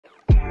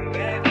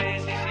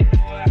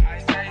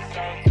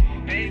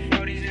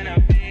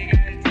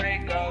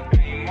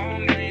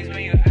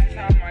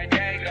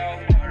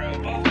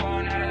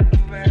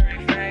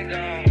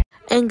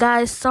And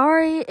guys,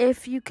 sorry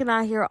if you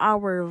cannot hear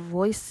our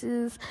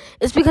voices.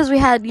 It's because we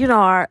had,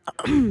 our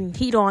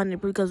heat on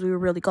because we were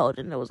really cold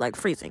and it was like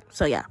freezing.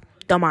 So yeah,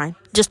 don't mind.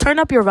 Just turn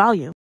up your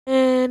volume.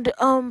 And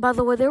by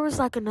the way, there was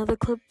like another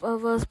clip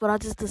of us, but I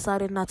just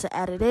decided not to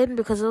add it in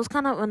because it was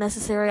kind of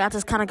unnecessary. I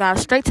just kind of got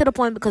straight to the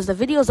point because the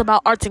video is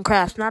about arts and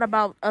crafts, not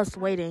about us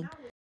waiting.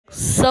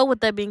 So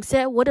with that being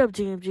said, what up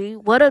GMG?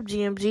 What up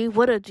GMG?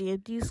 What up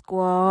GMG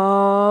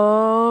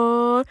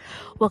squad?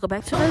 Welcome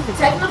back to the video.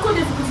 Technical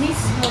difficulties.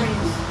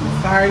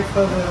 Sorry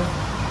for the...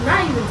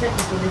 Not even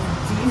technical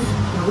difficulties.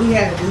 We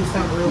had to do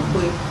something real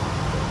quick.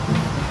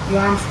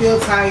 I'm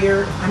still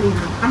tired.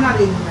 I'm not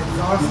even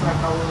exhausted like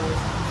I was.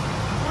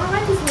 I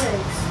like his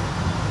legs.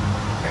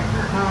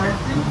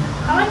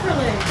 I like her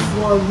legs.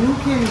 Well,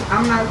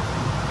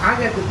 I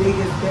got the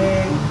biggest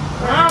bag.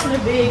 I'm the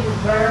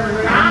biggest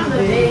bird. I'm the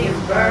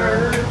biggest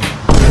bird.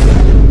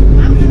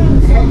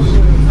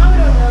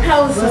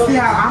 Let's see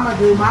how I'm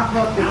gonna do my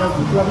puppet.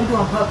 Well, we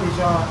doing puppets,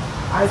 y'all.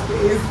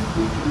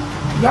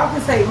 Y'all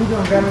can say we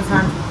doing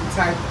Valentines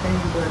type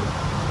thing, but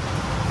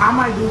I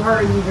might do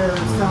her either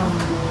some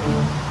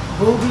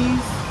boobies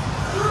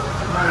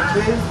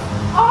like this,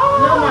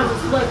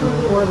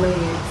 or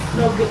legs.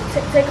 No,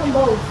 take them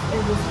both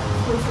and just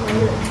put them right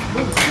here.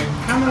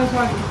 How much?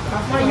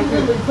 No, you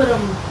literally put them.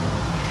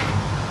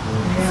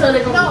 So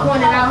they're going to be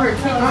pointing out her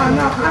titties.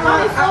 No.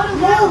 Put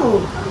them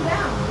down.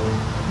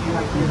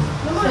 Like this.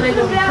 So they're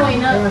going to be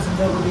pointing up. Some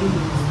double D's.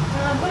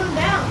 Put them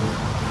down.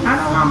 I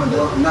know how I'm going to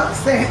do it. No,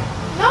 say it.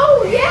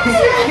 No, yes.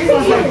 He's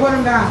going to say put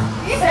them down.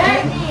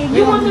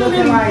 You want them to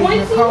be like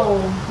pointy? Nicole.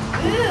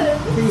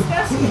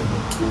 Disgusting.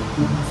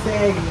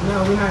 Saggy.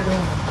 No, we're not doing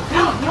it.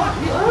 No,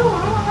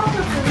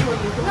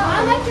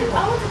 I like it.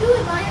 I want to do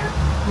it, Maya.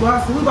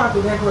 Well, so we about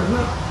to decorate.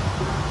 Look.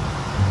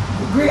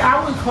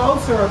 I went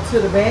closer up to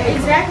the bag.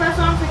 Exactly, that's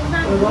what I'm thinking.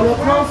 We'll go a little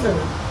closer.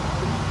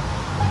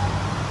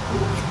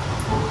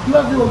 You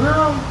want to do a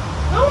girl?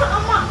 No,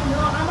 I'm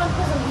going to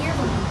put some ears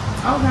on you.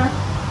 Okay.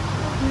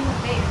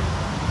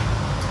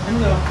 Let me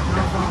go.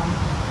 My phone.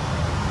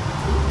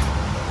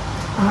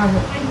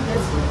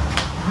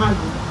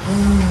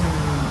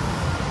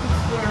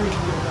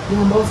 100. You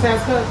want both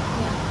sides cut?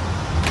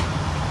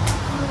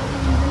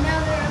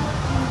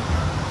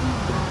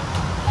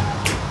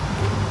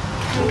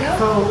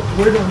 So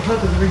we're doing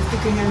puppets. We're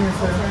sticking in here,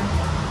 sir.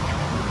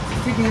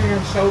 Sticking in here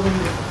and showing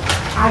you.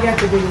 I got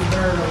the biggest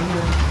bird right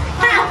here.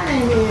 My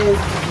name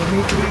is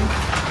Dimitri.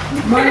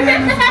 My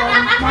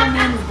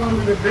name is going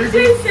to be the biggest.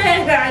 She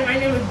said, "Hi, my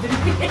name is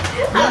Dimitri."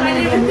 My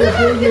name is the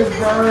biggest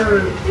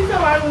bird. She said,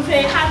 "I was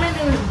saying, hi, my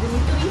name is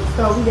Dimitri."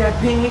 So we got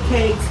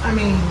pancakes.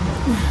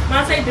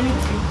 Mom say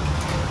Dimitri.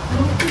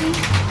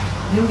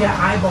 You got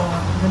eyeballs.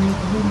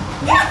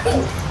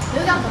 You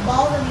got the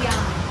balls of the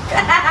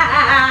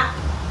eye.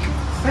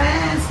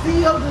 Fine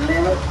steel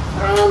delivered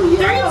from you.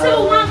 3,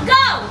 2, 1,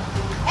 go!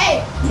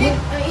 Hey, Nick.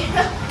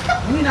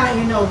 We not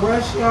in no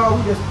rush, y'all.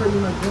 We just pretty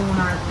much doing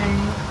our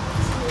thing.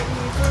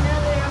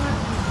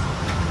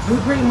 We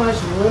pretty much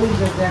really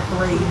just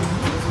decorating.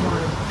 Just want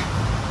to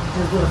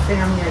just do a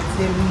family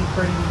activity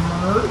pretty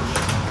much.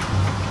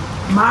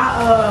 My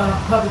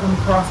puppy gonna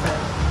be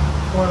cross-eyed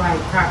or like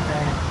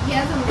cockeyed.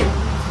 Yeah, that's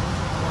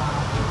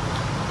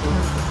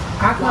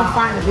I couldn't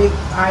find the big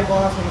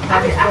eyeballs from the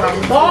price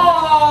store.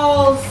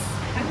 Balls!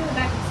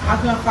 I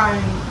couldn't find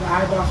the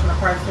eyeballs from the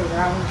price store.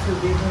 I went to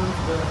big ones,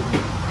 but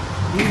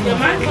yeah,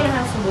 mine's gonna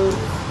have some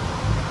boobs.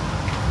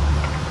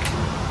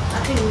 I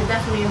think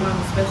that's me and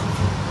Mama's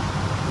specialty.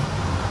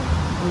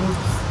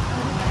 Oops.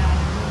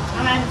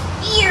 I have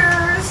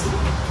ears.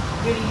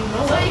 Good, you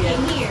know what you can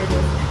hear.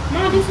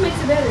 Mom, this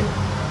makes it better.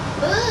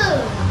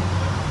 Ugh.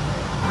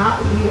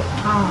 I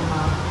don't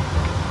know.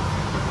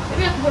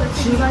 Maybe I can put a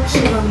She's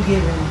gonna be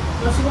giving.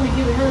 No, she's gonna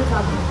give it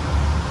helicopter.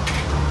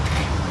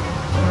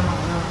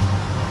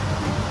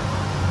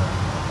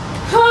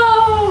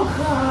 Oh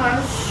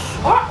gosh.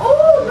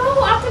 Oh no,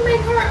 I can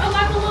make her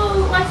like a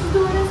little, like she's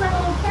doing this, like a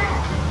little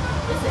cat.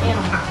 It's an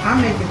animal. I'm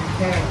making a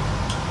cat.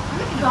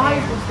 The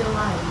eyes are still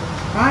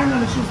alive. I didn't know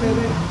that she said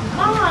that.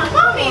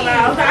 Mommy.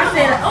 I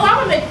said, oh,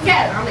 I'm gonna make a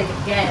cat. I'll make a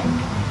cat.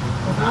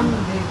 I'm the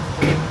big.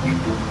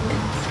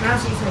 Now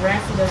she's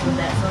harassing us with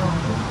that song.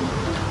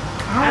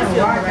 I don't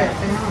know why that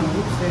thing. I don't know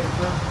who said it,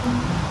 bro.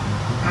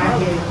 I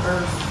get it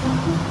first.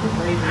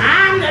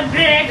 I'm the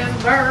biggest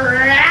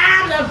bird.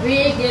 I'm the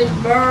biggest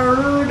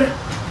bird.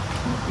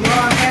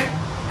 Y'all had.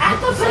 I have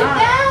to put it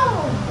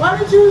down. Why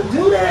did you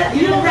do that?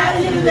 You didn't have to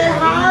hit it that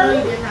hard.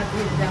 You didn't have to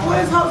hit it down. Boy,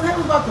 this whole thing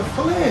was about to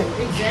flip.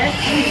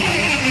 Exactly.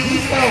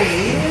 You so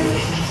weird.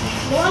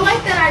 Well, I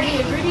like that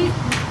idea, Gritty.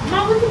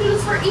 Mom, we can do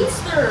this for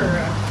Easter.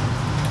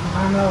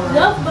 I know, right?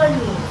 Love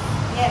bunny.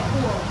 Yeah,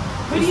 cool.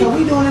 So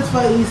we doing this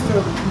for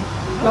Easter.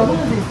 Oh, what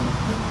is this?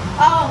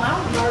 Oh,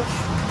 I don't know.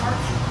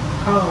 March.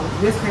 Oh,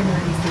 this came in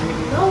an Easter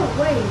video. No,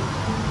 wait.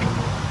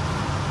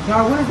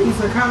 Y'all, when is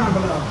Easter? Comment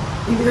below.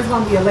 Either this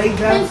gonna be a late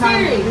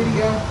Valentine's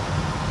video.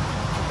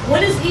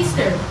 When is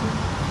Easter?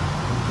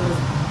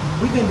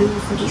 We can do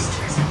some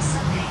Easter is on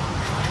Sunday,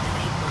 11th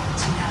of April,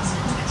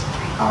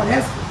 2023. Oh,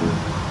 that's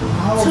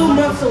 2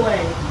 months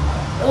away.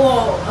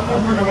 Oh, A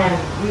month away.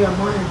 We are a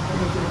month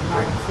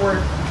like four, a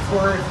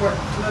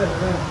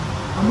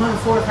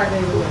month, 4 or 5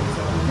 days away.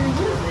 So.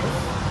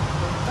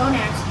 Don't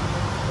ask.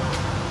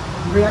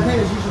 Really, I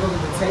think that you should go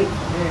get the tape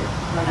for that.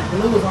 Like, the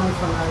glue was only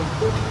for like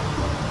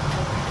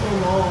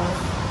 10 walls.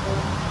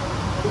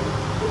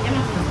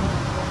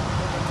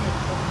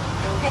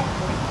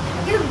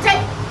 Get him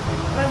tape.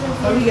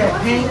 So we got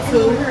paint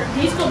too.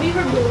 These gonna be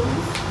her blues.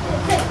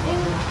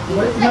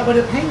 But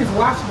the paint is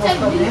washable,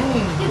 so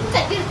dang.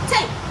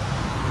 Tape.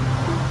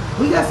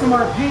 We got some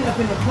more paint up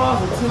in the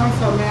closet too. I'm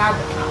so mad.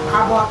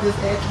 I bought this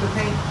extra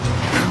paint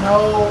for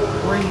no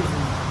reason.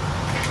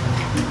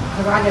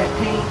 Cause I got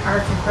paint,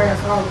 arts and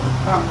crafts all.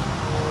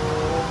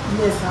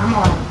 Listen, I'm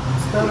all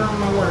stuttering on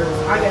my words.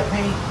 I got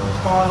paint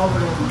all over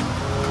them.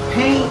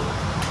 Paint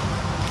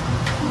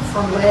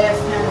from last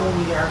time when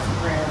we got arts and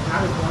crafts.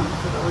 I just want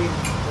to the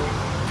reason.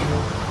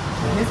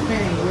 And this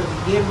paint ain't really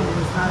giving.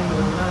 It's not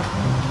even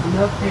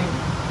enough paint.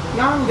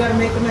 Y'all don't gotta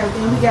make them out.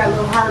 And we got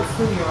little hearts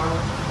too, y'all.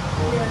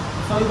 Yeah.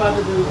 So we about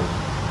to do.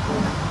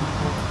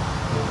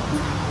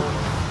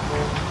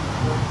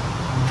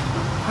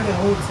 I can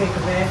always take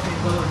a bath and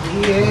go to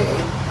bed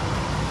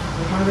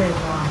with my bed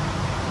on.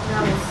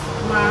 That was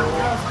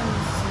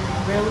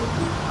really?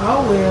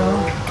 Oh well.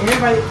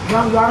 Everybody,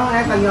 y'all don't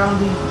act like y'all don't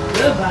be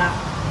goodbye.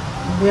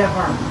 We have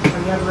our,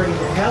 y'all ready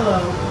to hello,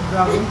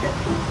 brother.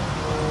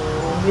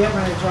 We have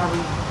ready to try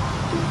to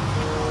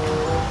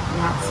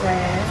not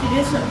sad. See,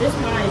 this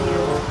my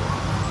idea.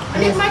 I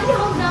think Mike can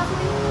hold that for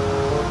me.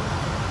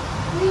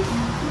 Please.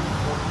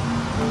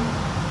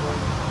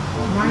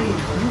 Mike,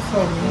 you so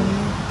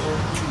mean.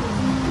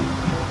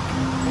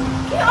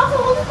 Can you also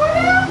hold it for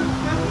now?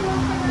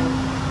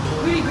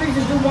 Really agree,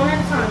 just do one at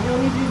a time. You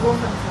don't need to do both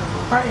at a time.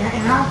 Right,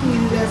 and how can you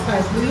do that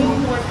size? Do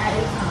one at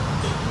a time.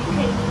 You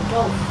can't do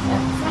both.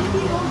 Some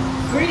people,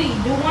 greedy,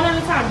 do one at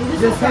a time. Do this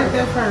Just one take first.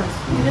 that first.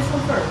 Do this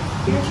one first.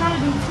 You're trying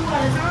to do 2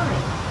 at a time.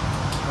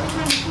 What are you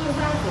trying to do 2 at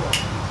a time for?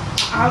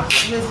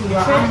 Listen,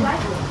 y'all, Tread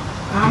lightly.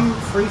 I'm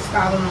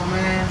freestyling on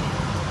man.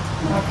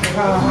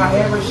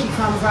 However she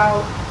comes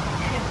out,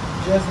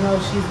 just know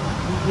she's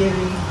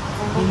giving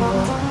evil.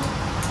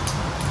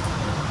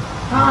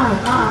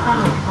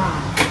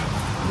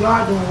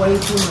 Y'all doing way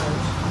too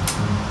much.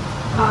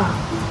 What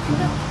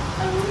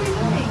are you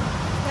doing?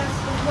 That's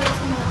way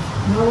too much.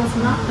 No, it's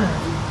not.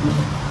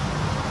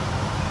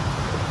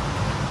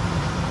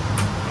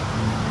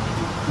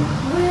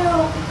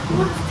 Well,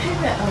 let's take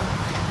that up.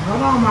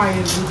 Hold on, Maya,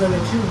 because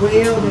if you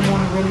wailed and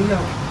want to really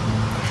help.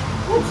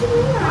 What you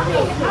mean? I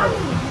need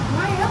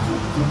my help.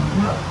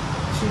 No,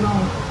 she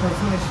don't.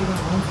 Personally, she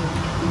don't want to.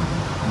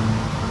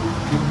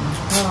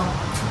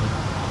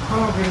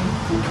 Hold on, baby.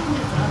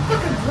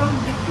 Fucking drum.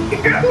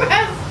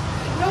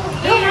 No,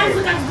 hands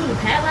look like to do the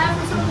pad lab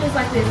or something. It's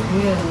like this.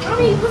 Yeah. I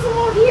mean, put some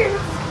more here.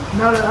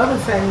 No, the other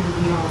side needs to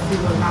be on. See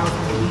what mouth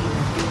can eat.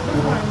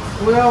 Which ones?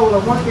 Well, the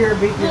one ear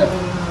big than the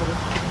other.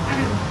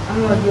 I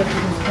don't know if you have to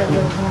just cut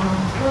those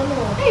on.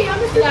 Hey, I'm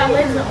just got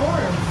legs and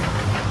arms.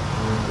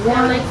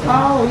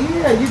 Oh,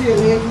 yeah, you did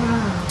legs and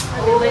arms. I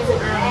did legs and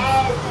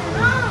arms.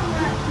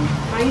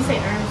 Why you say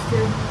arms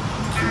too?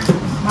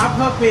 My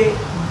puppet,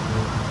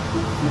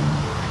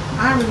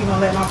 I'm really gonna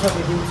let my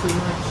puppet do too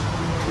much.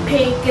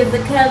 Pink is the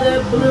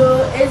color,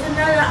 blue is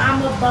another.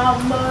 I'm a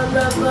bomber,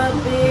 lover,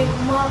 big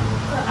mother.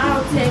 I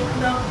don't take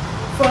no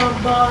from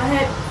ball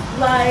head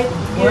like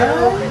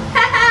you.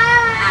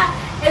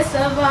 It's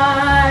a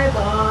vibe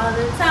all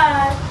the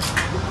time.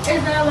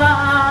 It's a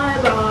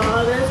vibe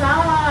all the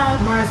time.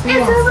 It's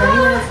a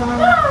vibe, it's a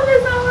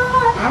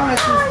vibe. I don't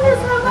actually It's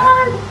a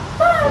vibe,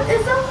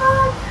 it's a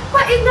vibe.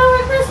 But ignore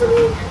it,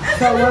 recipe.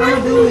 So what I'm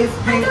gonna do is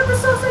I paint. got the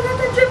sauce, I got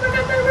the drip, I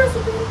got the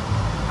recipe.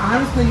 I'm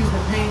just gonna use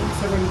the paint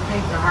to really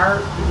paint the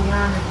heart, to be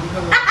honest,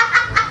 because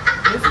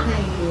this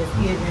paint is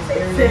giving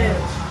very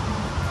much.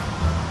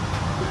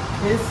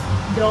 This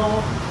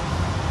Don't.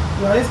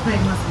 Well, this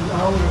paint must be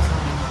old or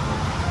something.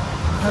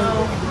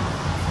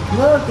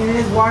 Look, and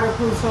it's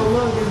waterproof, so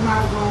look, it's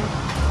not going.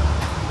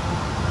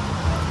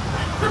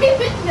 Why are you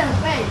picking that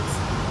face?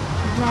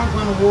 It's not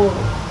gonna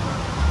water.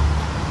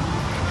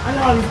 I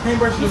know all these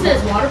paintbrushes. You said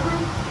it's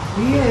waterproof?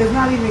 Yeah, it's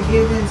not even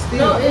giving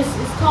still. No, it's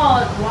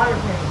called water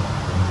paint.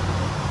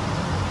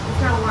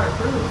 It's not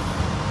waterproof.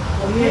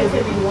 Well, Yeah,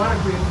 paint can be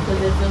waterproof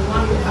because if the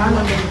water is I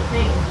know. in the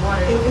paint, it's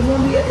water. It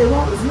won't be. It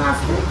won't. It's not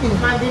sticking.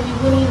 Then you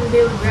wouldn't even be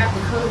able to grab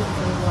the colors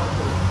because it's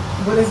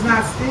waterproof. But it's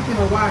not sticking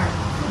or why?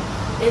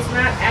 It's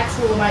not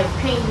actual like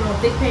paint,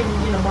 thick paint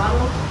in a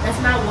bottle. That's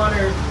not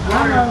water.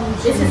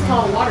 This is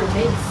called water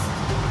based.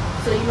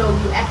 So you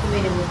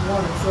activate it with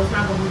water, so it's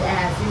not gonna be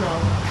as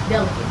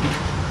delicate.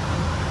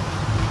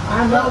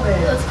 I know It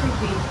that. looks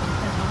creepy.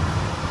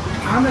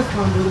 I'm just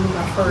gonna do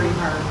my furry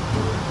heart.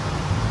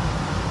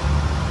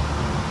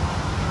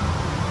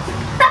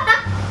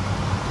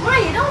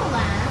 Maya, don't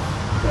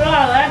laugh. No,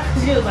 I laughed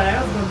because she was like,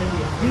 I was gonna do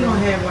it. You don't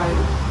have like.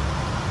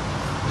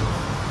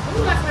 When was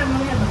the last time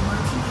Mama had the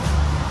munchies?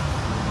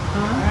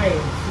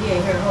 Right. Yeah,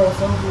 her whole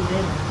soul food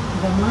dinner.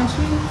 The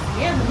munchies?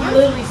 Yeah, the munchies. You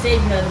literally said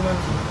you had the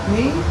munchies.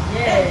 Me?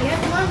 Yeah. You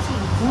had the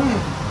munchies. When?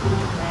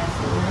 Last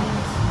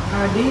night.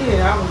 I did.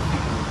 I was.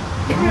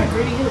 It's not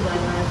pretty good like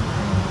last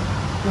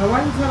night. Now,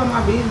 why you telling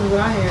my business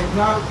what I had?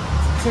 Y'all,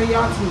 tell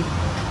y'all tea.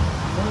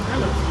 I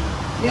know tea.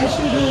 Yes,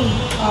 you do.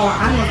 Oh,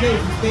 I know that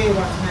you stay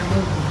watching that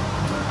movie.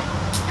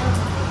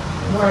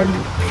 Why are you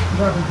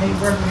rubbing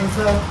paintbrushes and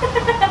stuff?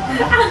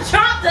 I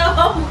dropped the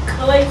whole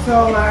clay.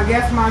 So I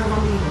guess mine's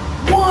gonna be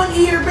one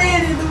ear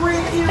banded, the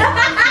red ear.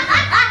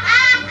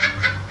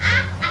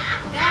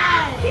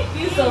 God,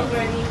 you so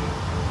funny.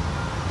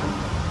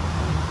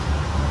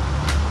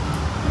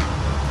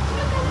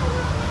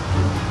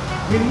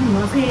 Really, you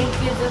must be. Pink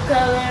is the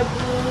color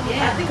blue.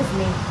 Yeah. I think it's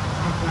me.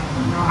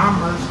 No, I'm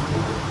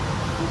merciful.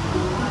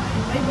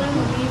 They blame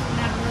me for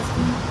not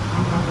listening.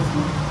 I'm not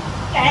listening.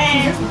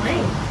 She's just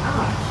lame.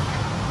 Gosh.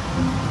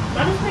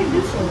 Why does they do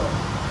so well?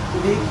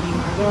 Vicky,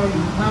 I know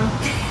you, huh?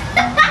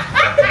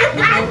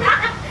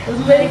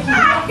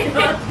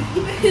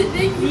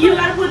 You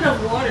gotta put enough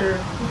water.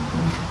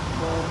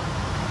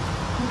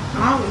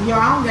 I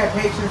don't got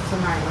patience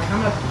tonight. Like,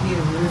 I'm at the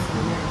kids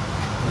listening.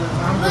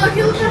 Look,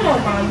 you look at my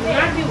mom. I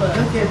give up.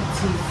 Look at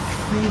teeth.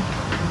 See?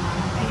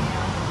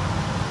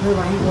 Look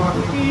like he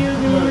walking. You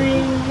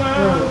doing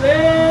my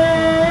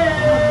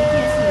best.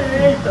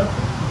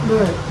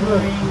 Look.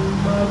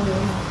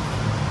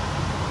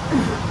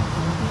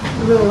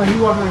 Look like he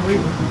walking like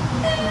Reaper.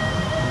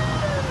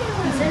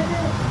 He said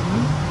that?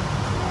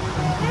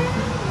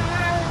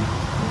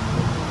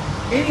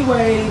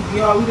 Anyway,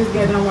 y'all, we just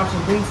got done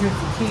watching Binks and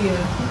Takia.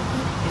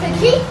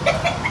 Tequila?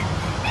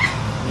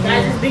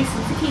 Guys, it's big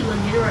some tequila,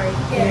 get it right.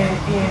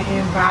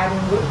 And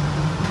vibing with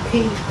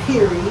Pink,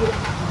 period.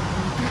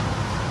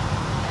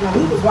 Now,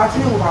 we was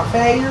watching it about 5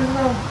 years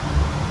ago.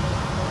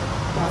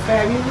 About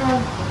 5 years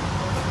ago.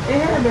 It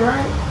had to,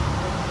 right?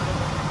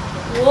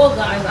 Well,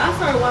 guys, I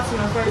started watching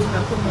it first when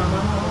I put my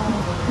mama on.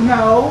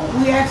 No,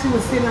 we actually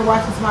was sitting there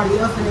watching somebody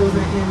else and it was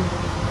in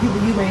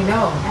people you may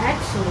know.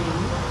 Actually,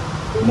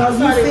 No,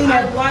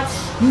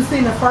 you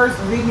seen the first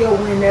video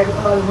when that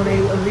when a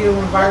video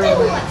went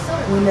viral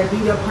when that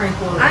beat up prank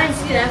was. I didn't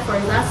see that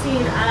first. I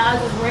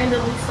just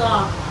randomly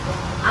saw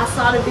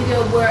the video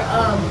where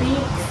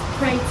Binks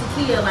pranked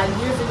Takia like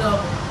years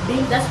ago.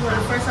 Binks, that's when I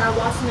first started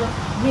watching him.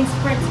 Binks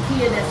pranked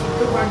Takia that she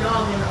threw her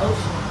dog in the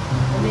ocean.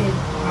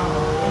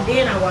 And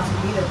then I watched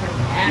the beat up prank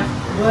after.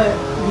 But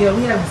yeah,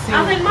 we haven't seen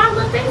I was like, Mom,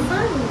 look, they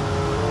funny.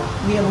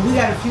 Yeah, but we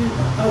got a few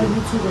other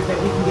YouTubers that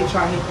we can get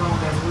y'all hip on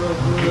that's real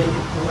good.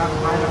 A lot of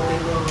light up they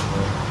little,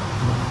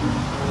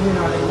 you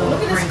know, they little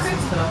pranks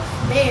and stuff.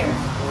 Bear.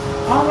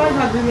 I don't like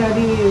how Gritty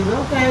ID is.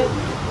 Okay,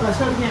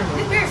 show the camera.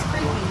 This bear's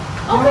creepy.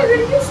 Okay,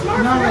 Gritty, you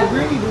smart. No, like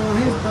Gritty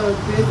doing his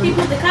He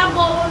put the cop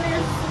ball on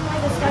there.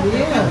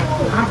 Yeah,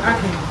 I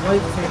can't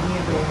wait to take me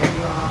in there,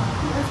 y'all.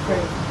 That's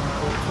crazy.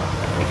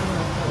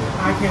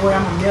 I can't wait.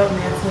 I'm gonna melt in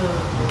that tub.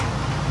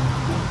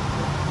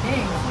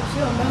 Dang,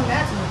 she don't know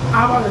that to me.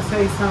 I'm about to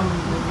say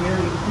something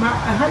very.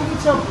 How do you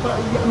tell?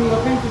 Your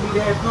pink to be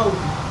that cold?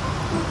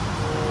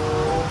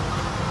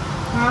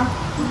 Huh?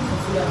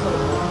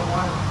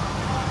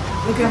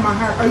 Look at my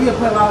heart. Oh, you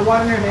put a lot of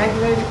water in there and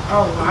activate it?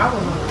 Oh, I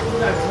don't know.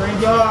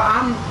 Y'all,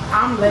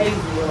 I'm lazy.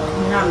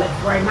 I'm not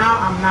right now.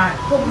 I'm not.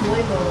 Put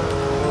way more.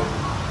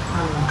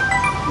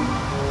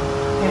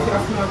 If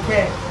y'all smell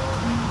cat,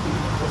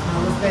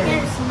 what's that? I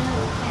can't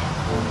smell cat.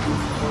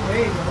 There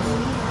you go.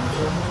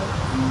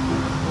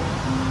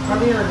 Come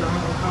here.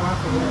 Oh, I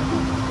forgot.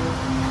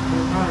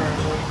 Alright.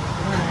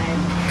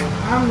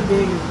 I'm the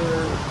biggest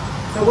bird.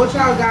 So what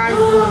y'all guys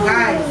doing?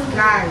 Guys.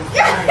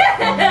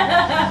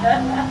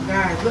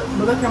 Guys,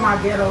 look at my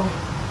ghetto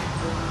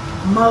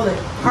mullet.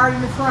 Part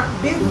in the front,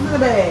 business in the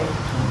bag.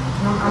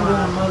 I'm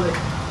doing a mullet.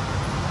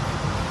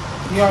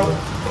 Yo,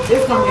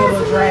 this gonna be a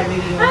little dry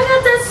video. I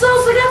got that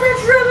sauce, I got that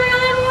dripping, I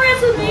got the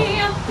recipe.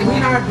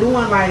 We're not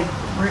doing like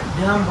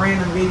dumb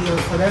random videos,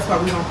 so that's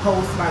why we gonna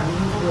post like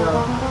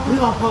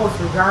we gonna post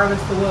regardless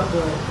to what,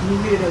 but any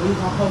video that we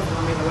gonna post is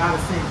gonna make a lot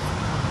of sense.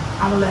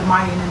 I'm gonna let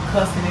Maya and them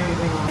cuss and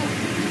everything on.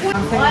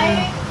 I'm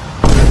saying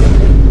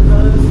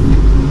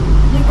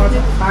cuss, or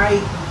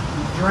fight,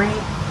 drink.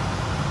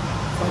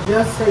 So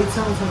just stay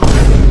tuned to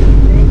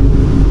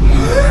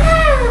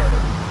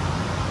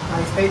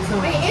like stay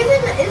tuned. Wait,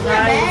 isn't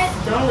that bad?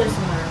 Don't listen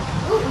to her.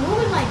 Who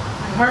would like?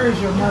 Her is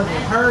your mother.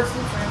 Her is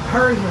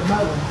your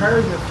mother.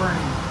 Her is your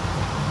friend.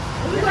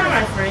 Who's not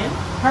my friend?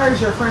 Her is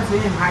your friend to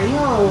him. How you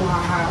know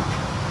how?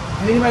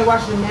 Have anybody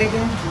watched the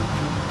Megan?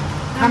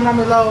 Comment down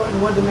below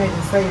and what did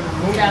Megan say in the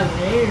movie?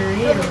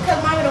 Because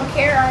mommy don't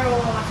care, I don't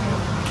want to watch it.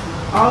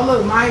 Oh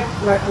look, Mike,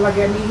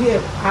 like at me hip.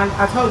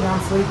 I told you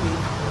I'm sleepy.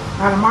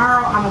 Now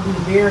tomorrow I'm gonna be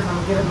embarrassed.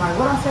 I'm gonna get up like,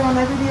 what I say on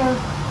that video?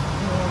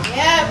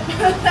 Yep.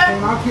 And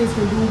my kids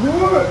can do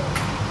what?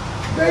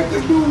 They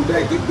can do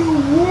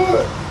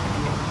what?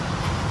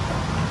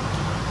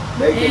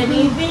 They can do.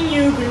 Anything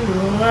you can do,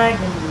 I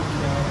can do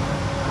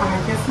that. I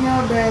can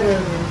smell better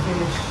than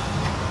fish.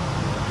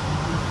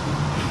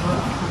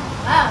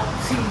 Wow.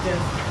 She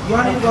just.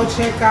 Y'all need to go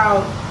check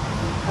out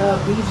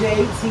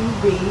BJ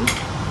TV.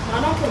 I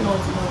don't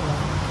promote no.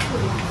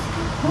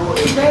 Who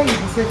is they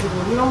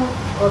specifically? We don't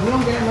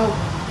get no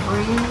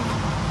friends.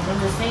 I'm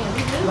just saying,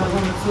 we do. Like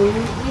on the tube.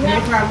 We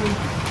have probably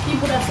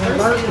people that's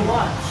thirsty to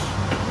watch.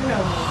 You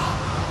know.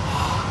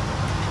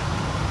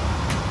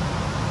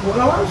 Well,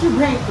 why don't you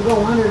paint to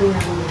go under the end?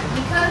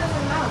 Because it's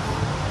enough.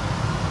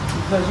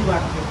 Because you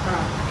like to get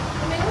proud.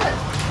 I mean, look.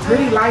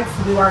 Really likes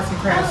to do arts and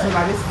crafts. So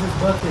like, this is his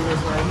bucket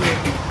list right here.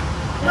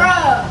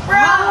 Bruh.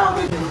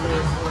 Bucket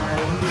list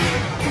right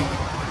here.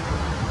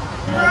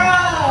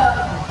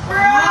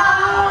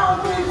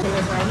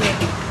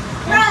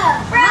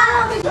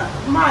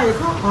 Maya,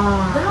 come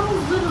on. That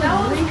was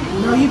literally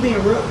greedy. No, you being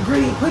real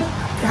greedy. Put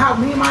how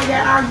me and Maya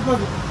got ours.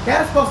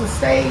 That's supposed to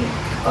stay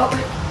up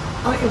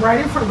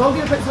right in front. Go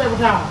get a paper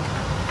towel.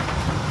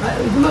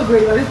 If you look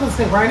greedy, like, it's supposed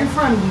to stay right in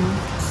front of you.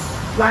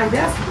 Like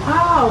that's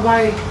wow.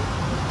 Like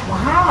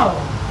wow.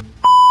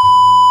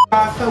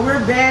 So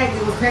we're back.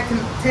 It was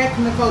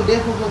technical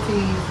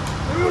difficulties.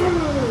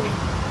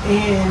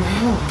 And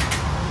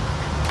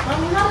I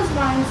mean, how does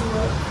mine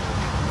look?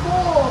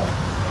 Cool.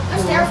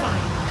 That's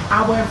terrifying.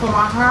 I went for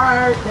my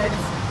heart that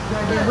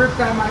been ripped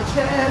out of my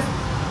chest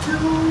to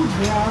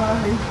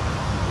dry.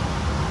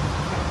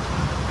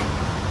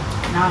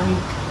 Now I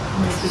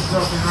make this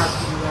broken heart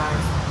for you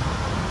guys.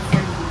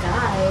 For you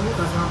guys?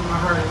 Because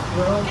my heart is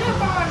broken. Get up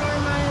on her,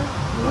 Maya.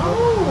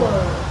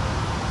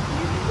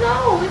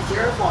 No, it's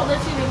your fault that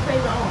you didn't pay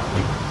the arm.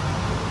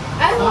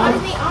 I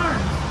just need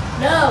arms.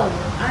 No,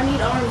 I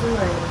need arms and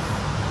legs.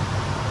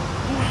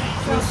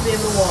 So to be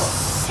able to walk.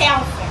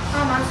 Selfish.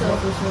 How am I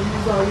selfish when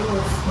you go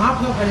yours? My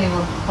puppet ain't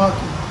gonna be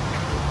fucking.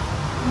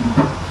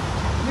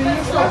 You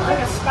look like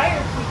a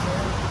spider creature.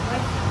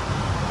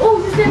 Oh,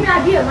 this gave me an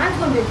idea. Mine's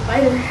gonna be a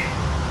spider.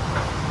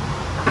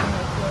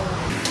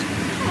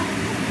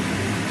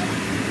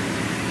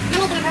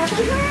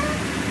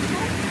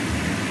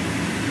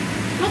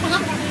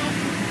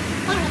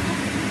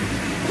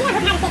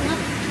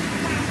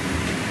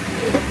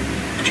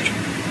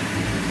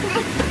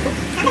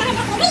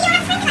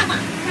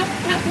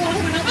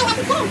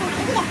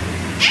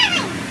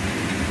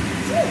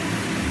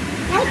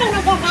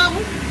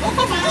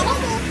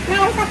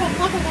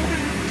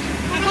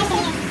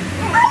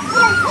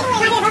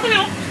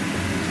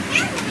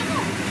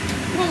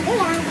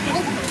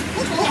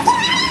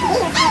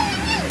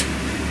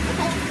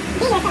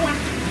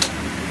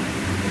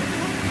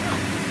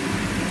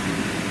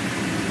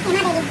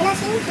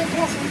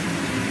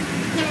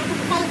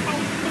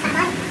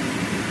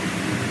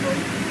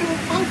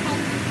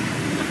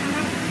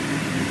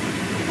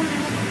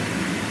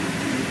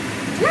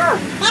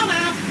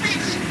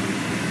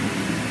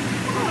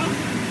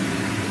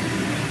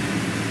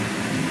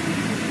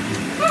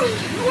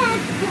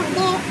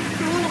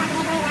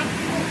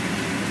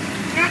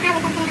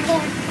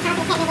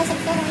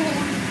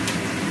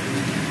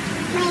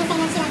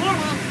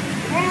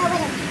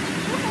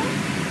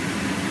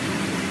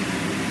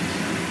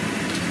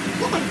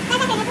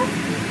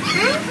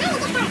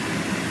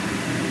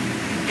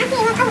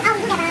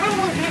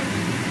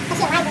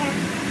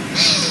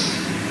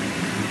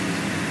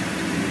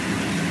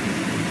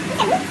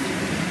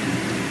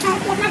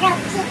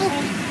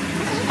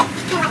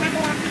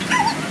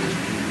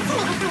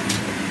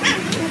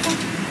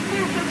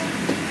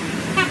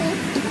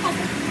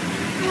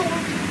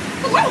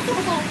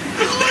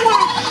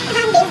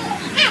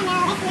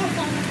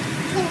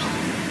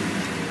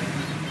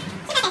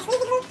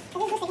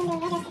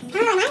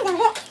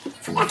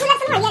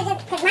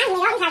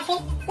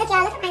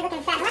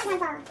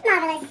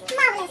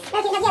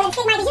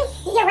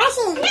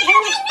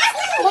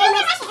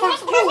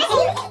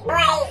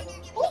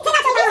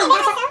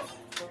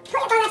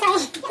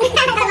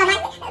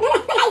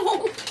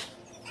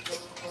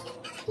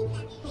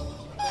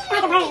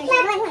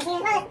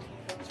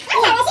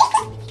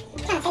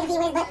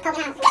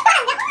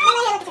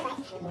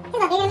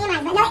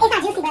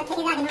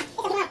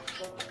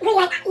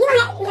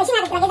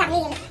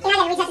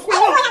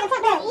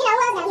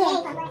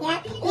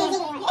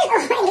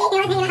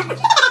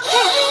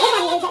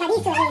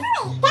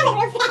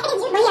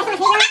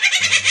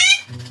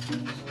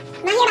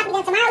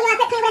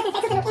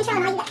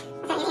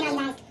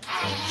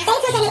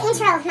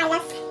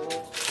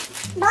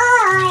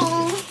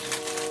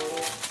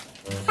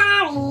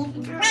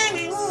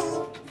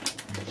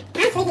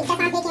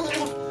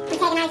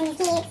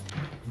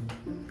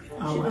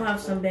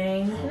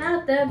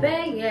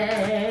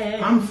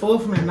 I'm full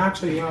from that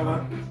nacho,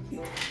 y'all.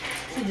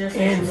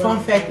 And fun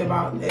fact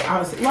about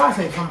I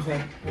say fun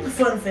fact.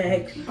 Fun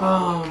fact.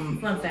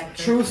 Fun fact.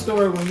 True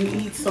story. When you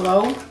eat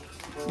slow,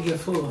 you get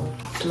full.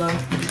 Slow,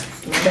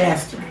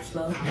 faster.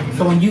 Slow.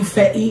 So when you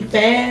eat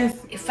fast,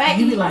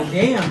 you be like,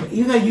 damn.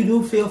 Even though you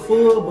do feel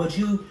full, but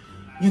you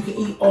can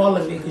eat all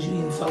of it because you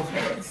eating so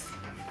fast.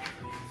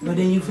 But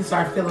then you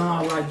start feeling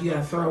all like you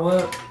gotta throw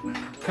up.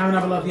 Comment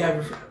down below if you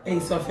ever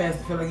ate so fast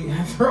to feel like you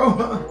gotta throw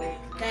up.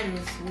 That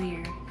is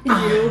weird.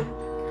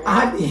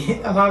 I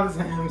did a lot of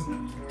times.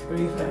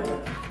 Pretty fast.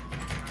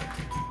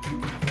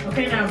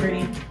 Okay, now,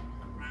 Brittany.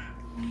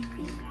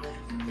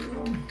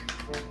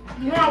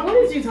 Now, what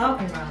is you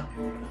talking about?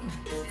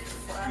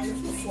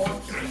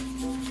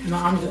 No,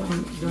 I'm doing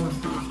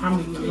something. I'm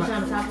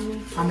trying to copy me?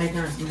 I'm making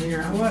her some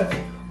hair. What?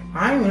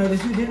 I didn't even know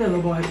that you did that,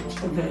 little boy.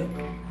 Okay.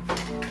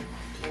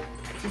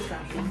 She's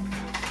copying.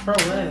 For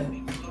what?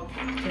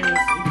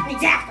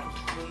 Exactly.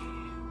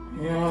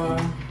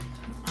 Yeah.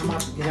 I'm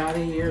about to get out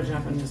of here,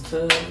 jump in this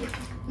tub.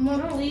 No,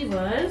 don't leave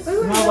us.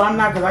 No, I'm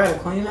not, because I got to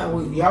clean up.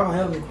 Y'all gonna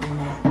help me clean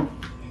up.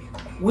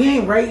 We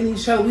ain't rating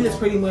each other. We just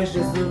pretty much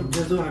just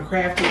doing a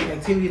crafty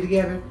activity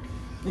together.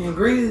 And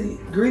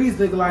Greedy's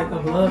look like a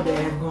blood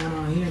bath going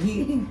on here.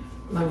 He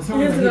like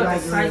something he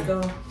like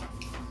psycho.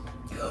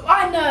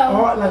 I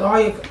know.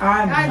 I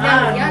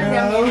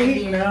know.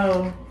 He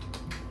know.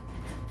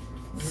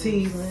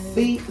 See,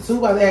 so who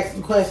about to ask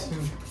some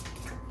questions?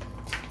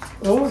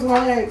 What was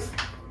going to ask?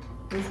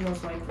 Who's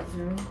most likely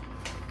to?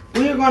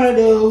 We're gonna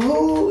do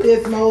who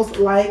is most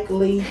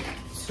likely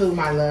to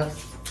my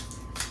loves.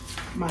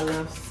 My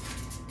loves.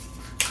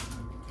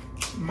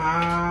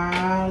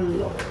 My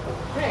lord.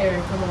 Hey,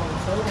 Aaron, come on.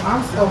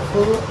 I'm so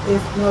full.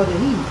 It's no the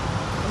heat.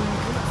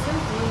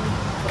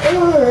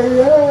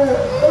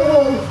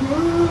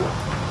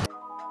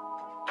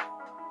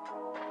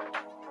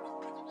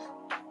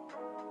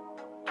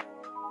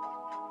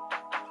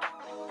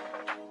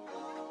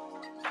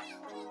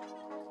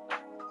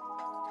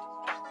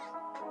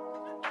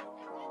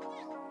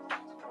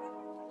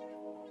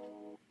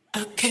 I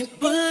can't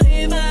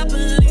believe I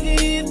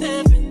believed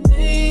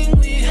everything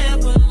we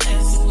had was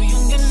less. So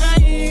young and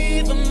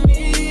naive of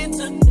me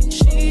to think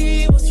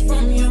she was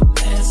from your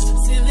past.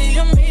 Silly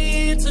of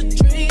me to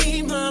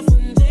dream of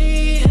one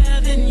day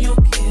having your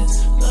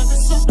kids. Love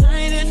is so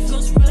blind, it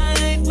feels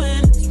right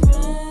when it's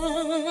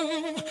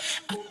wrong.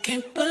 I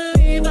can't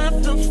believe I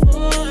fell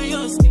for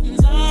your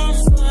schemes. I'm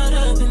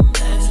smarter than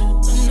that.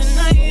 I'm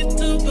naive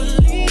to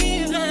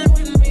believe that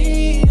with me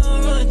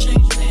you're a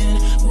changed man.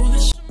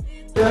 Foolish.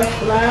 Just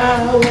fly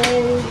away.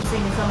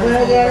 When I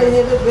gotta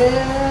hit the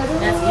bed.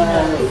 That's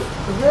enough.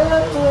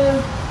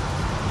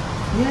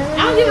 Yeah.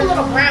 I'll give it a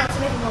little brown to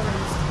make it more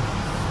realistic.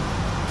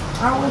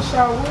 I wish I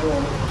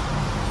would.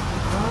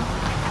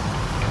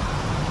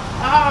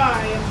 I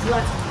am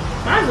blessed.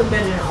 Mine's look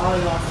better than all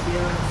y'all, to be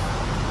honest.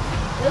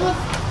 It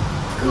looks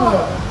cool.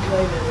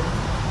 Way better.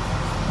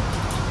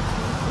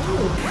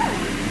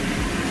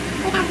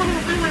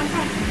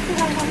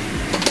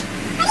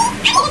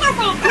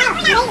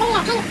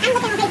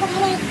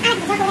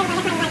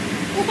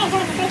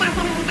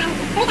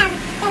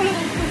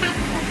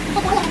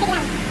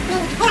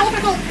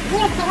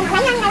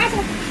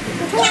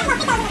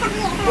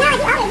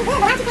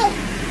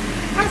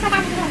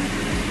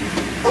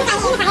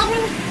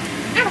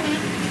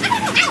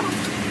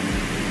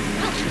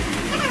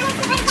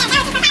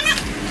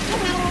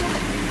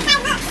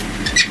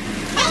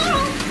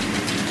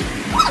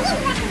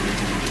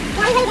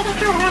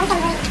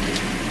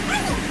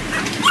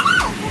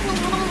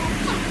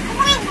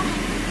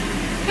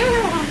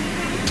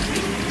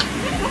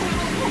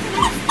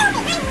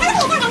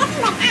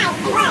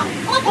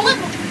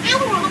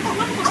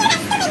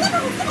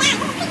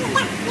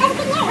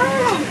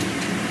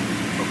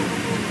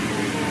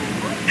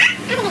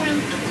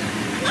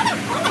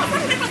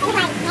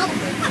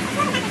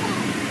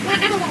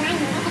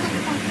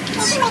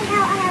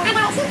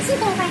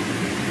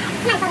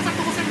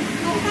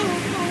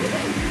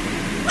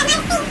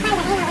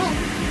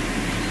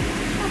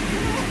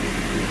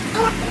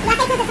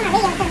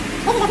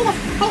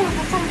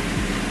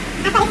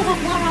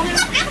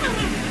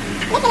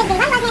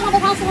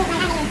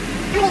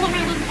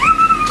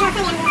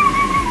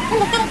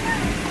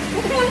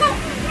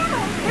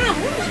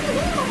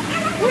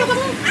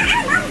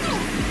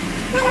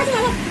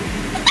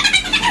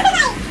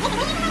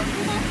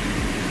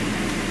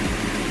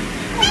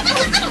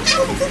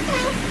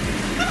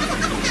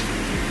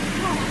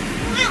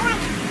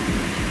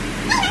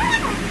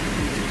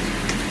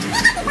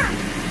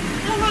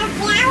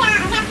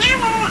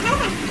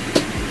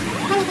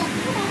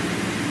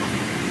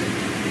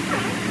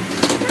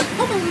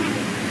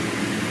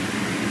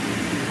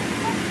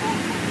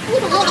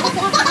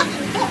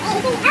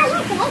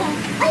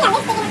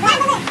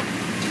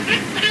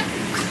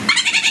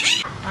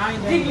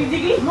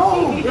 No,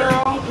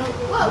 girl.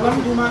 Let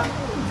me do my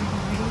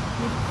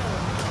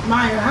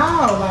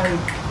how? Like,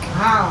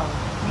 how?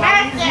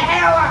 Back the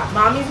hell up.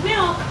 Mommy's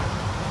milk.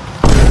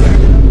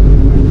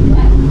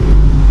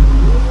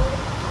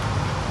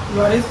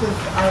 Yo, this is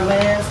our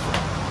last.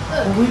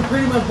 We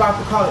pretty much about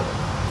to call it.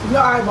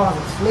 Your eyeballs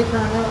are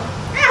flickering up.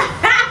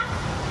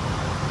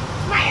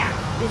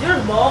 Is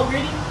yours bald,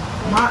 Gritty?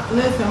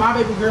 Listen, my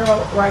baby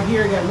girl right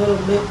here got little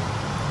lips.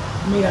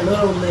 Made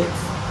little lips.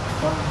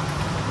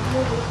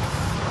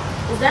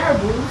 Is that her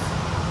boobs?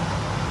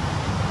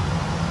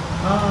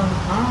 I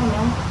don't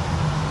know.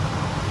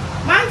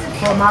 Mine's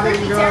a Well, my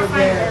baby girl is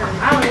there.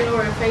 I don't even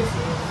know where her face is.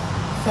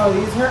 So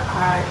these her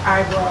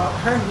eyebrow,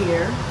 her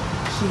hair.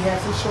 She has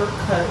a short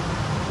cut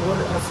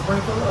with a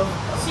sprinkle of.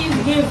 She's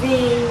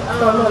giving.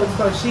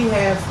 So she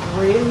has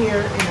red hair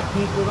and a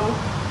pink little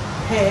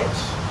patch.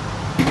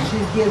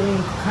 She's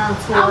giving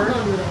contour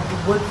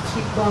with the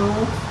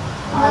cheekbones.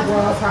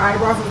 eyebrows. Her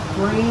eyebrows was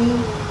green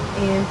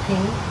and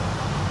pink.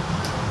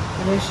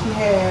 And then she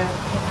had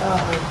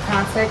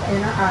contact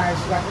in her eyes.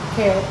 She like a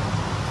cat.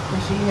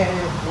 And she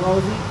had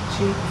rosy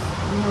cheeks.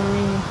 You know what I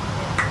mean?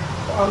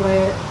 All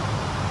that.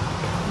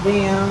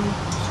 Then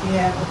she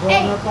had a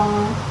button up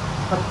on.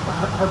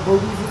 Her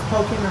boobies is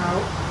poking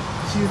out.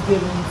 She's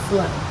giving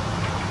slut.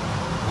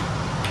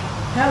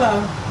 Hello.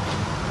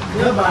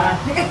 Goodbye.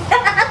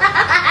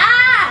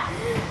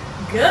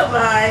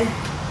 Goodbye.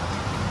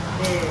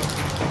 Yeah.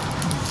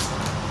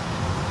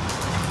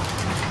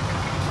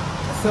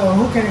 So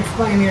who can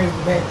explain yours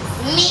the best?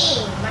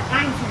 Me. My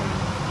turn.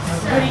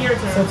 What are your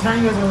turn? So turn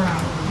yours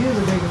around. You're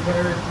the biggest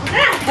bird.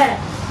 Okay.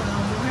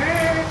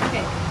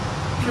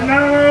 Don't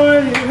know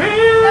what you heard.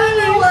 Don't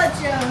know what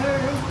you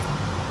heard.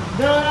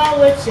 Don't know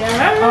what you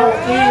heard. Oh,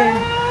 and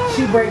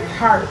she breaks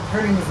heart.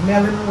 Her name is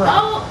Melon Rowe.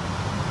 Oh.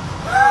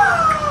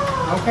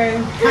 Okay?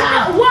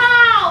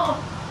 Wow.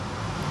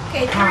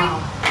 Okay, 3. Wow.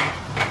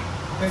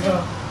 There you go.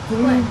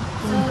 What?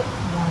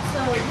 So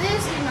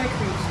this is my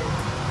creature.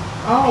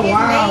 Oh, His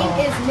wow.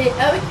 name is Nick.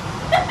 Oh,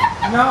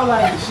 No,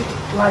 like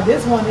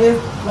this one is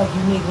like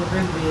unique with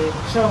really big.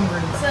 Show him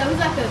Green. so he's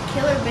like a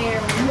killer bear.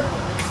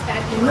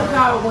 And look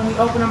how when he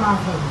opened her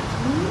mouth for me.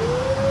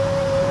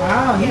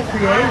 Wow, he's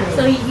creative.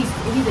 So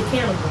he's a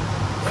cannibal.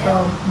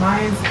 So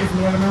mine's is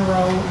Melon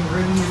Monroe and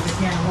Green is the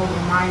cannibal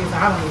and mine's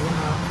I don't even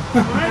know.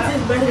 Mine's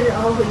is better than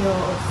all of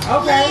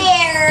y'all. Okay.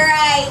 Yeah,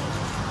 right.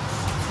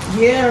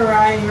 Yeah,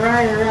 right.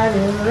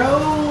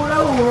 Roll,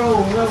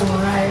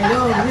 right,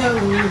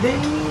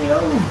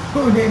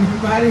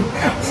 everybody.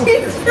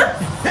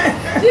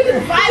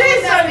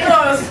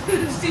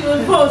 She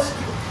was post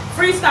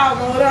freestyle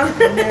mode on.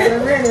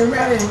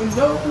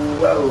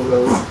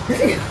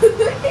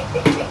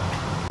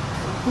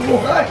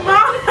 What?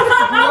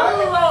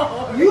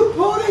 You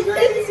pulled it,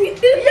 Grady?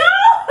 Yo!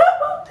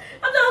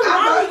 I thought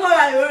mommy go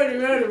like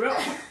murder.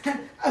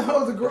 I thought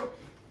it was a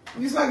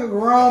you like a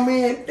grown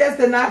man. That's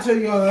the nacho,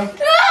 y'all.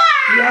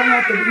 You all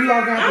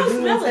gonna have to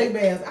do is take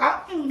baths.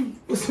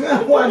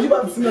 Smell what? You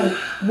about to smell it.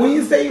 When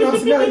you say you don't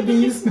smell it,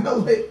 then you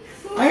smell it.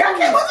 Like, I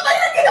can't wait till my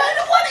hair get done in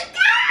the morning.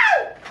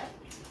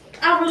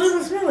 I really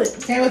don't smell it.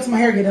 Can't wait till my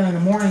hair get done in the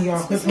morning,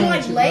 y'all. It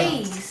smells like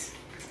Lay's.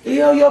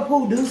 Ew, your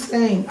poo do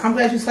stink. I'm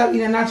glad you stopped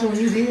eating nacho when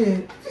you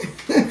did.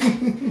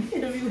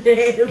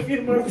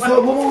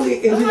 So what movie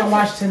is we gonna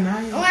watch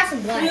tonight? I want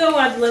some black. We gonna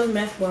watch 11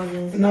 basketball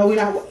games. No, we're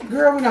not.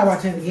 Girl, we're not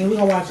watching it again. We're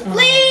gonna watch.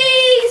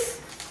 Please.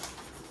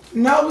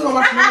 No, we're gonna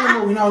watch another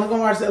movie. No, we're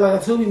gonna watch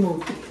like a Tubi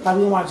movie. Like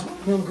we're gonna watch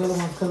them good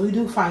ones because we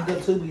do find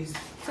good Tubies.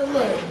 So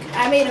look,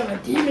 I made him a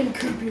demon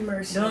creepy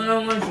mercy. Don't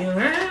know what you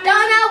heard.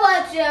 Don't know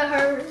what you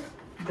heard.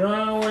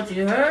 Don't know what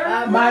you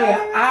heard. Maya,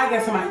 I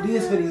got some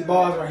ideas for these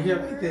balls right here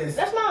like this.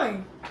 That's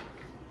mine.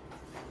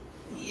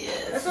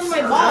 Yes. That's one of my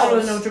I don't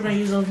balls. know what you're gonna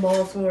use those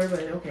balls for, but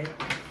okay.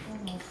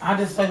 I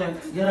just thought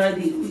that's a good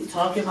idea. We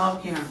talking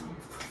off camera.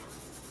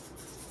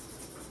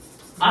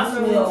 I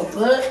smell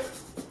butt.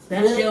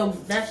 That's your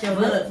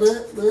nuts.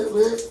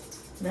 Butt.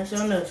 That's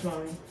your nuts,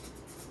 mommy.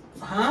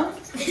 Huh?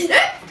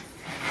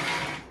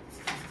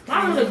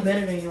 Mine look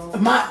better than yours.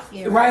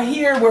 Right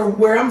here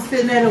where I'm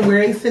sitting at and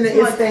where he's sitting at,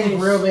 it's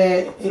stained real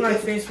bad. It's my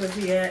fish where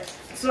she at.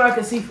 It's like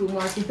a seafood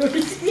market.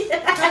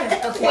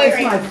 It's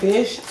my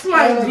fish. It's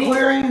my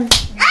aquarium.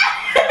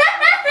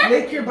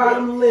 Lick your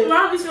bottom lip.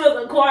 Mommy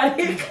smells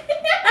aquatic.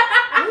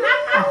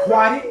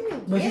 Aquatic,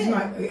 but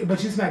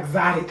you smell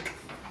exotic.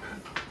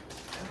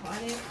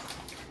 Aquatic?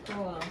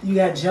 Oh. You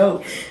got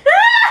jokes.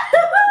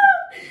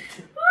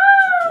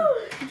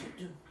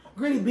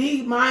 Gritty,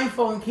 be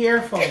mindful and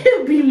careful.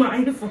 Be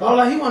mindful. Oh,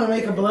 like he want to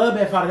make a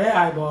bloodbath out of that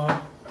eyeball.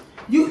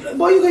 You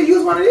could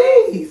use one of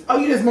these. Oh,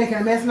 you just making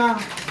a mess now?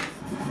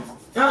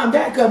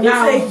 Back up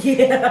now.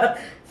 Yeah.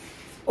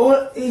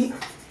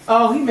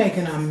 He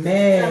making a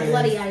mess. A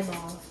bloody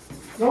eyeball.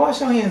 Go wash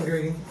your hands,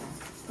 Gritty.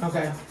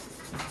 Okay.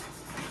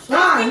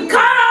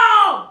 Cut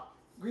off!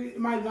 Gritty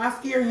might not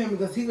scare him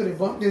because he would have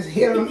bumped his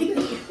head on me.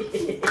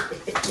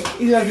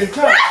 He does this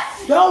tough.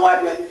 Don't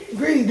wipe it.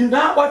 Greedy, do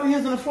not wipe your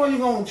hands on the floor. You're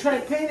going to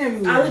track paint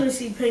everywhere. I literally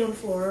see paint on the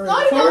floor. No,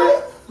 you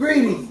don't.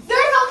 Greedy. There's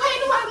no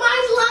paint on my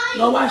mind's line.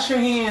 Go wash your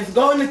hands.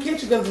 Go in the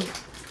kitchen because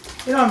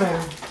it don't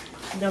matter.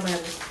 Don't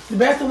matter. The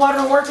bathroom water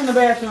don't work in the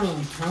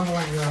bathroom. I don't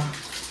like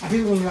y'all.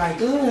 People be like,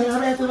 the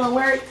bathroom don't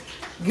work.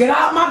 Get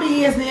out my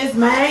business,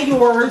 man.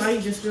 Yours. Why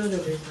you just spilled your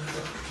business?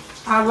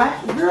 I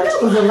like, girl, that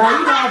was a lie.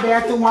 You know how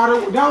bathroom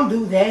water, don't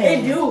do that.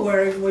 It do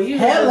work. Well, you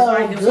Hello,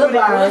 like if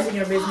somebody was in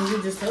your business,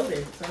 you just told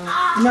it. So.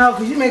 No,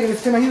 because you making it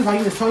seem like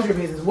you just told your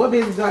business. What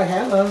business like,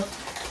 hello,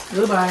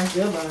 goodbye.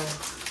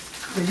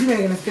 Because you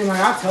making it seem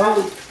like I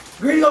told.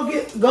 Greedy,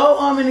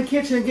 go in the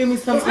kitchen and give me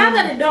some. It's not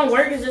that it don't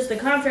work. It's just the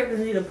contractors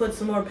need to put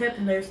some more pep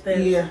in their stuff.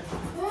 Yeah.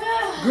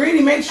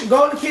 Greedy, make sure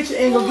go in the kitchen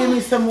and go give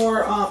me some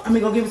more.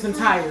 Go give me some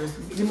tires.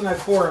 Give me like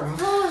 4 of them.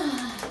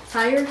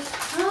 Tires?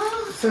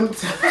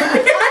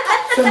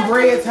 Some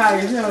bread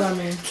tires. You know what I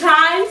mean?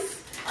 Ties?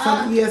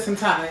 Some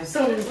ties.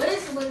 So What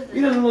is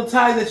You know the little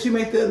ties that you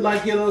make your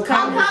little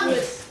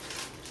comics.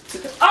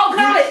 Oh,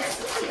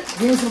 comics!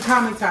 Give me some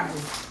comic ties.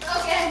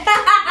 Okay.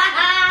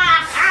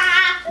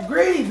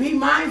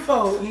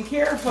 mindful and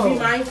careful. Be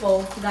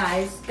mindful,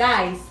 guys.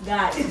 Guys.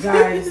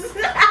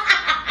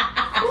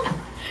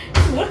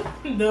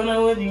 Don't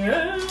know what you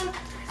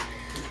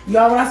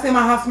Y'all, when I say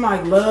my house, I'm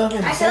like love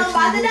and I said I'm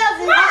by the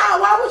dozen.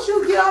 Why would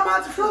you get all my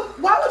food?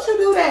 Why would you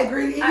do that,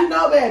 Greedy? You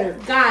know better.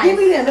 Guys. Give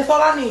me them. That's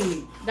all I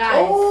need. Guys.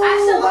 Oh,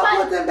 I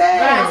put them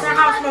back. Guys, our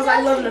house smells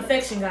like love and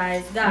affection,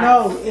 guys.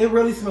 No, it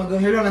really smells good.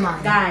 Here, don't in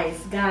mine. Guys.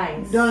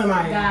 Don't in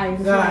mine. Guys.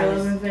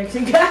 Love and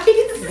affection, guys.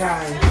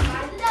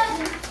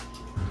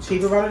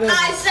 Cheaper by the dozen.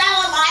 I said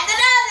I'm by the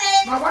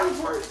dozen. My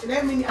wife works.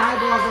 That means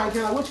eyeballs right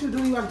there. Like, what you do?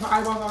 You like to put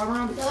eyeballs all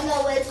around it? Don't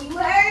know what you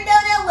heard.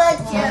 Don't know what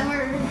you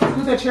heard.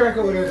 Put that chair back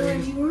over there,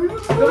 Greedy.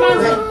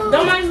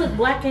 Don't mine look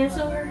black and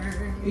silver?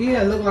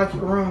 Yeah, look like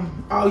your room.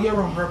 Oh, your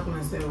room purple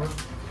and silver.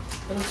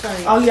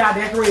 Oh yeah, I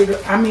decorated.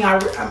 I mean,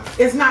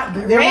 it's not.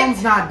 Their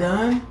room's not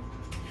done.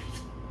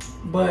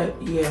 But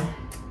yeah,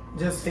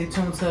 just stay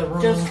tuned to a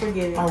room. Just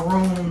forget it. A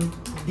room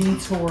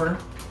detour.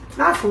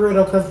 Not for real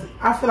though, cause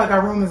I feel like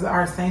our room is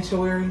our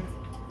sanctuary.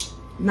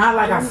 Not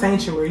like our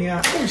sanctuary, you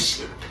know. Oh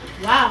shit.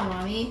 Wow,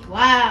 mommy.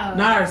 Wow.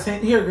 Not our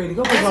sanctuary. Here, Grady,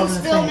 go put it all in the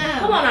Spill sink. now.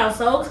 Come on now,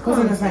 folks. Put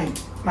it in the sink.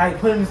 Like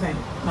put it in the sink.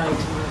 Like.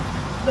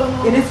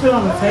 It is put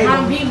on the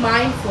table. Be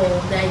mindful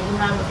that you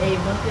have a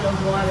bucket of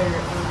water on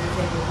your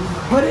table.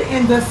 Put it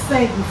in the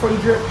sink before you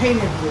drip paint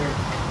everywhere.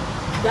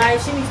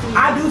 Guys, she needs to be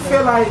I do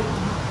feel like,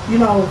 you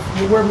know,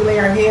 where we lay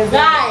our heads.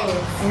 Guys.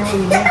 Ain't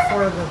really meant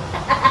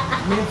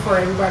for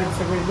everybody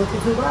to really look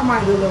into. But I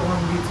might do a little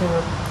room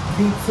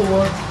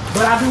detour.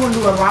 But I do want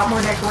to do a lot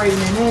more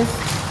decorating than this.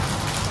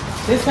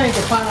 This ain't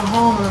the final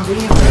home and I'm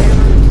being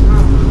forever.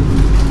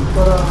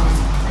 But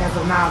as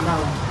of now, no.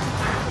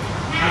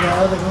 I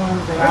got other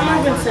rooms that I might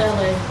want want to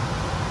LA.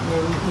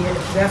 Yeah,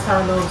 that's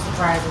our little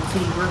surprise and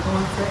tea. We're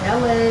going to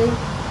LA,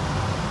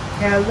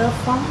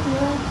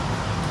 California.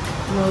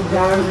 No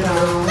doubt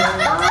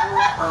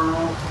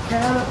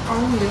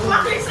California.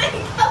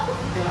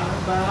 Down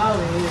about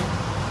it.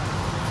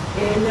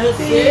 In the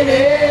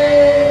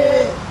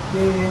city.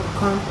 Video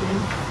Compton.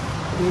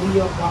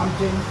 Video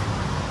Compton.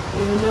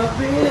 In the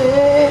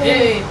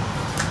city.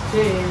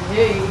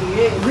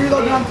 Hey.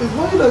 Video Compton.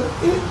 What you look?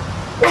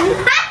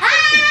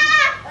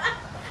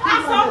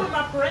 He's all with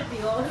my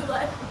peripheral.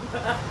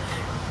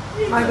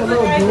 Like a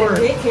little dork.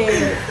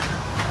 Dickhead.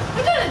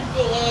 You're gonna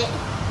dig it.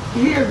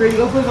 Here, Grady,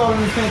 go put it all in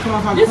the sink.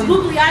 Come on, This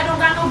googly eye don't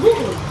got no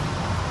googly.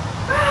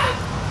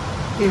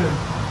 Here.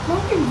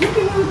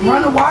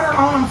 Run the water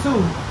on them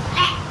too.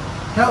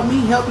 Help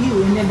me, help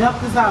you, and then dump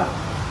this out.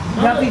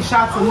 Dump these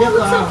shots of liquor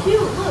Look so out.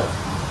 cute. Look.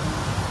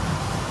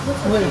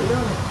 Looks so Wait. cute,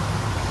 don't it?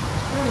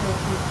 Very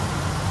cute.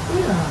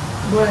 Yeah,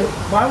 but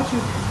why would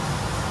you?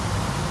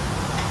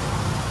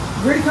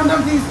 Grady, come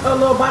dump these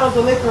little bottles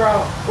of liquor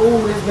out. Oh,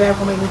 this bad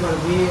for make me go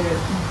to bed.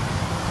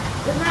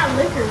 It's not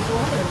liquor, it's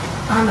water.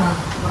 I know,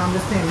 but I'm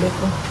just saying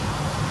liquor.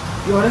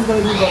 Yo, this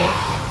gonna be go.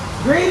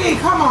 Grady,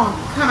 come on.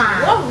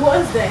 What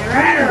was that?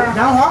 Grady,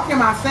 don't walk in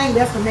my sink.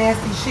 That's some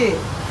nasty shit.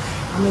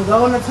 I mean,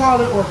 go in the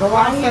toilet or go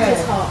Why he outside.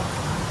 just talk?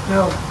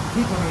 No,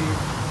 he playing.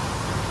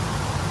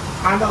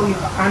 I know he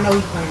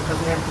playing because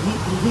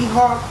he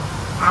hawk.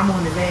 I'm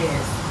on his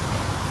ass.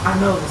 I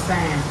know the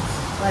signs.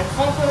 Like,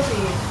 funk of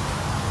it.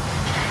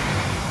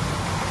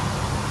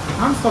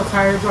 I'm so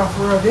tired, y'all.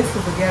 For real, this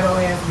is a ghetto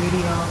ass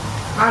video.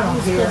 I don't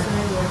care.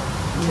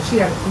 Yeah,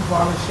 she had to poop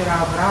all this shit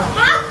out, but I don't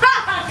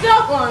care.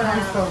 Come on.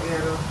 I'm so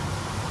ghetto.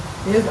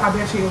 This, I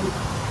bet you,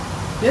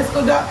 this go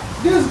down.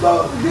 This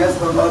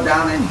will go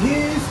down in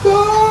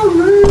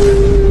history.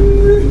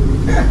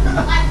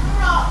 Like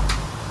rock.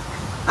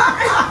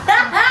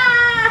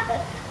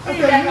 We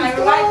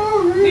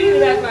need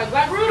to act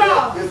like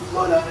Rudolph. This will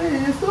go down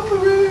in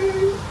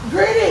history.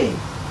 Grady,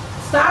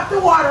 stop the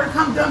water and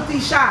come dump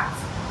these shots.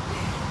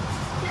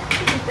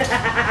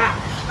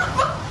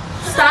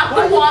 Stop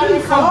the water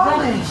and come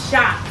dump these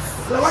shots.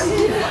 So why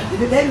you?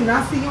 They do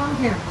not see you on the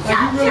camera. Like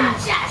you really,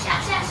 Shot.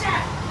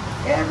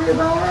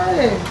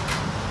 everybody.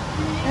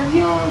 If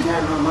you don't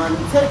got no money,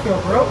 take your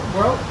broke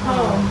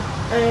home.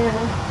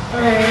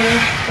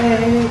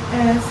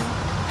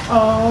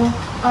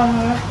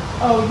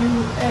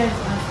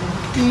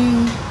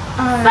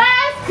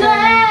 First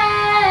class.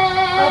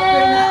 Up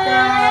in the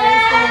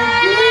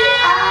sky,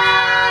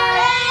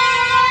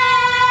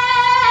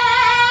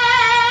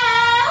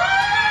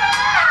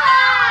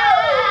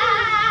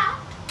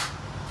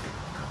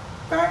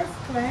 first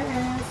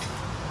class,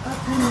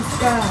 up in the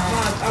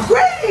sky.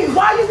 Green,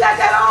 why you got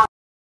that on?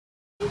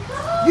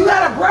 You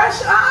got a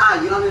brush?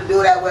 You don't need to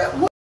do that with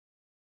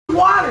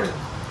water.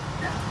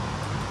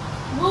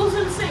 What was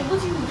in the sink?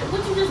 What you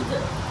just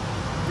did?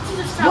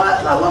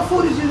 What? Like what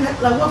food did you?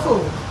 Like what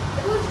food?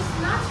 It was just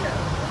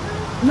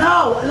nachos.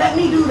 No, let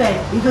me do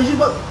that because you.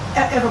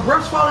 If a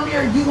brush fall in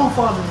there, you gonna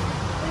fall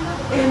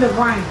in the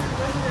grinder.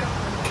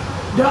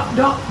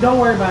 Don't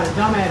worry about it.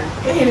 Don't matter.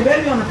 And it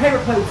better be on the paper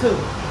plate too.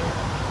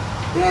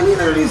 Damn, you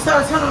literally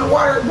started turning on the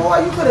water.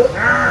 Boy, you could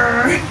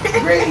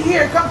have. Grady,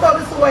 here, come throw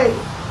this away.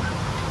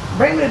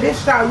 Bring me the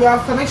dish out, y'all.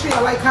 So make sure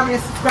y'all like,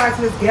 comment, and subscribe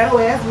to this ghetto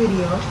ass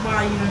video.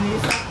 Ma, you don't need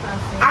to stop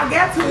cussing. I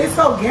got to. It's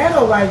so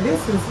ghetto. Like this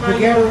is Ma, the you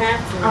ghetto. don't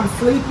have to. I'm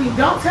sleepy.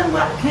 Don't tell me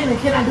what can and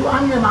cannot do.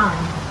 I'm your mom.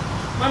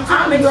 I'm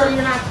trying to make sure you're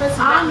not cussing.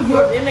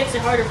 It makes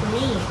it harder for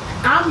me.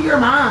 I'm your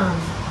mom.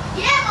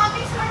 Yeah, Mom,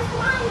 makes it harder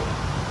for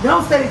mine.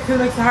 Don't say it 'cause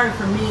it makes it harder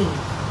for me.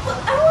 Well,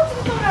 I don't want you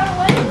to throw that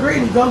away.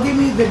 Greedy, go give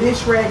me the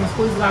dish rag and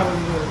squeeze it out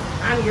really good.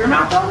 I'm your I'm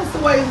not throwing this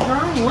away. It's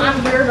drying. I'm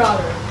your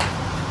daughter.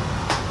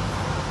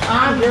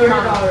 I'm your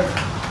daughter.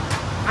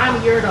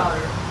 I'm your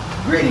daughter.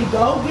 Greedy,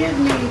 go give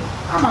me.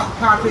 I'm about to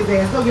pop his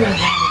ass. Go get him.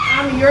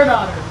 I'm your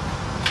daughter.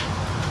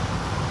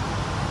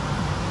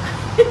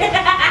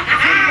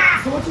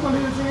 So what you want to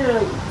do with your hair?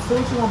 Like, so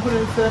what you want to put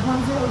it into the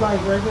ponytail?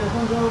 Like right there,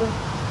 ponytail?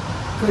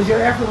 Because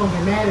you're after going to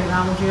get mad and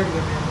I want your hair to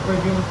get mad.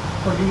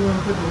 Or do you want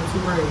to put it in 2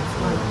 braids?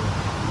 Like,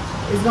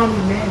 it's going to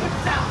be mad.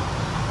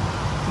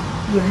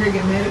 Your hair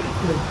get mad?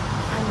 Good.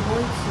 I'm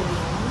going to.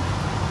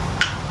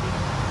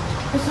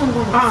 What's something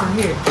going on?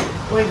 Here.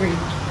 Wait, Greedy.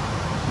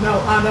 No,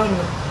 I don't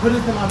know. Put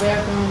this in my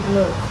bathroom.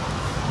 Look.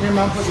 Then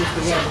I'm put this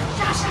together.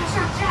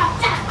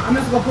 I'm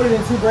just going to put it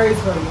in 2 braids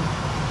for you.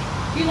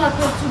 You gonna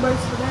put 2 braids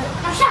for that?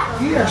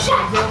 Here.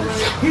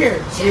 Here.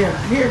 Yeah.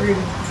 Here,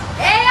 Greedy.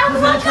 Hey, I'm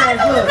Put it in the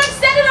trash. Look.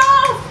 set it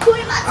off.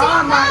 Queen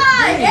Oh my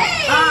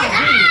Latifah.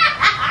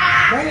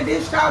 God. Bring the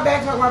dish towel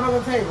back to my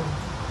other table.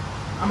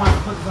 I'm about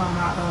to put this on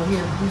my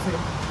here. You see?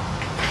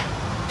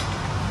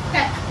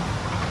 Okay.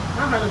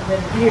 Mama look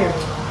better. Here.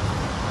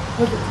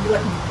 Put it.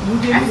 You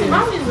give me Actually, this.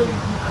 Mommy's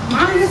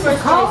This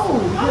is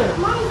cold. Here.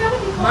 Mom's gonna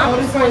be cold. Oh,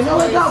 this way. No,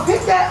 it don't.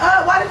 Pick that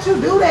up. Why did you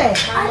do that?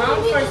 My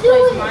mom's first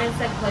place, mine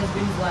second place,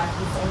 Beauty's last.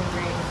 It's only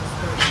green.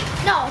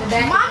 No, The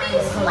back is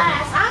Mommy's very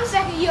last. I'm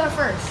second. You're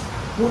first.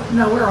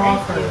 No, we're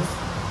all Thank you. first.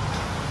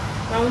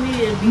 Now we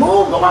need to be.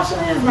 Move. Go wash your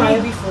hands, We need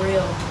to man. be for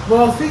real.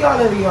 Well, see y'all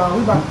later, y'all.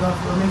 We about to go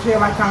for it. Make sure you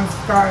like, comment,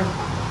 subscribe.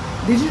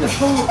 Did you just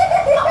fool? Oh,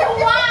 Oh,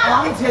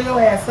 wow. I'm gonna tear your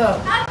ass up.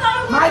 I thought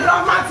it was. Mike,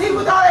 off my teeth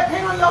with all that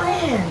paint on your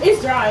hand.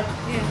 It's dry.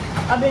 Yeah.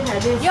 I've been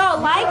had this. Yo,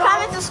 like,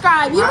 comment,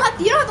 subscribe. You don't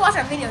have to watch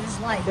our video. Just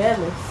like.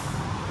 Bellis.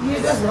 You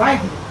just like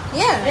it.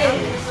 Yeah.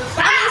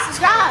 I mean,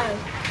 subscribe.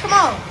 Come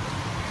on.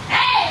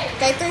 Hey.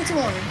 Okay, 3, 2,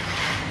 1.